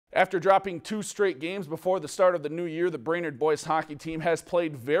After dropping 2 straight games before the start of the new year, the Brainerd boys hockey team has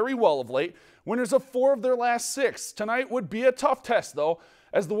played very well of late, winners of 4 of their last 6. Tonight would be a tough test, though,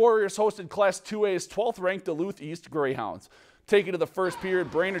 as the Warriors hosted Class 2A's 12th-ranked Duluth East Greyhounds. Taking to the first period,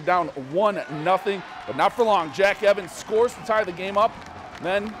 Brainerd down 1-0, but not for long. Jack Evans scores to tie the game up.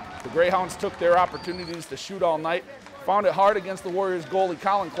 Then the Greyhounds took their opportunities to shoot all night. Found it hard against the Warriors goalie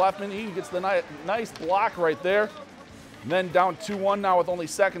Colin Cleffman. He gets the nice block right there. And then down 2-1 now with only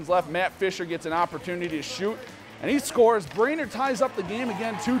seconds left. Matt Fisher gets an opportunity to shoot, and he scores. Brainerd ties up the game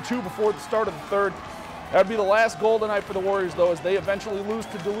again 2-2 before the start of the third. That would be the last goal tonight for the Warriors, though, as they eventually lose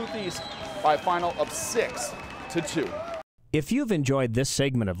to Duluth East by a final of 6-2. If you've enjoyed this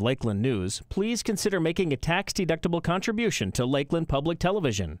segment of Lakeland News, please consider making a tax-deductible contribution to Lakeland Public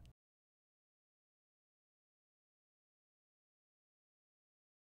Television.